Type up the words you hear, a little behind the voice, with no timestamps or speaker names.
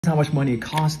How much money it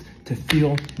costs to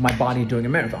fuel my body during a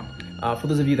marathon. For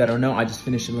those of you that don't know, I just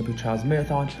finished the Olympic Trials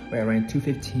Marathon where I ran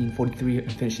 2:15:43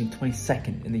 and finishing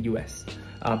 22nd in the US.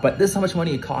 But this is how much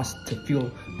money it costs to fuel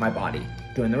my body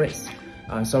during the race.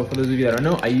 So for those of you that don't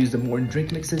know, I use the Morton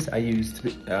drink mixes. I used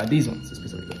these ones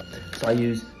specifically. So I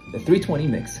use the 320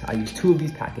 mix. I use 2 of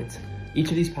these packets. Each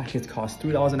of these packets cost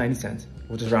 $3.90.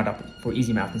 We'll just round up for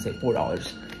easy math and say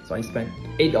 $4. So I spent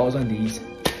 $8 on these.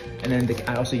 And then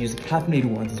I also use the caffeinated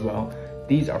ones as well.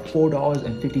 These are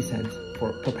 $4.50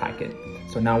 per packet.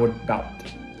 So now we're about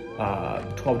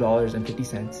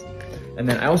 $12.50. And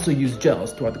then I also use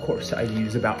gels throughout the course. I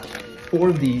use about 4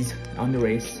 of these on the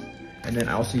race. And then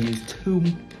I also use 2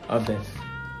 of the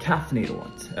caffeinated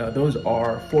ones. Those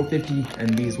are $4.50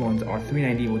 and these ones are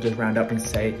 $3.90. We'll just round up and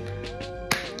say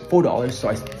 $4. So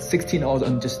I $16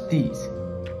 on just these.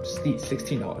 Just these,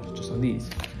 $16 just on these.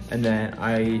 And then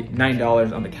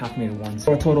 $9 on the caffeinated ones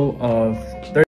for a total of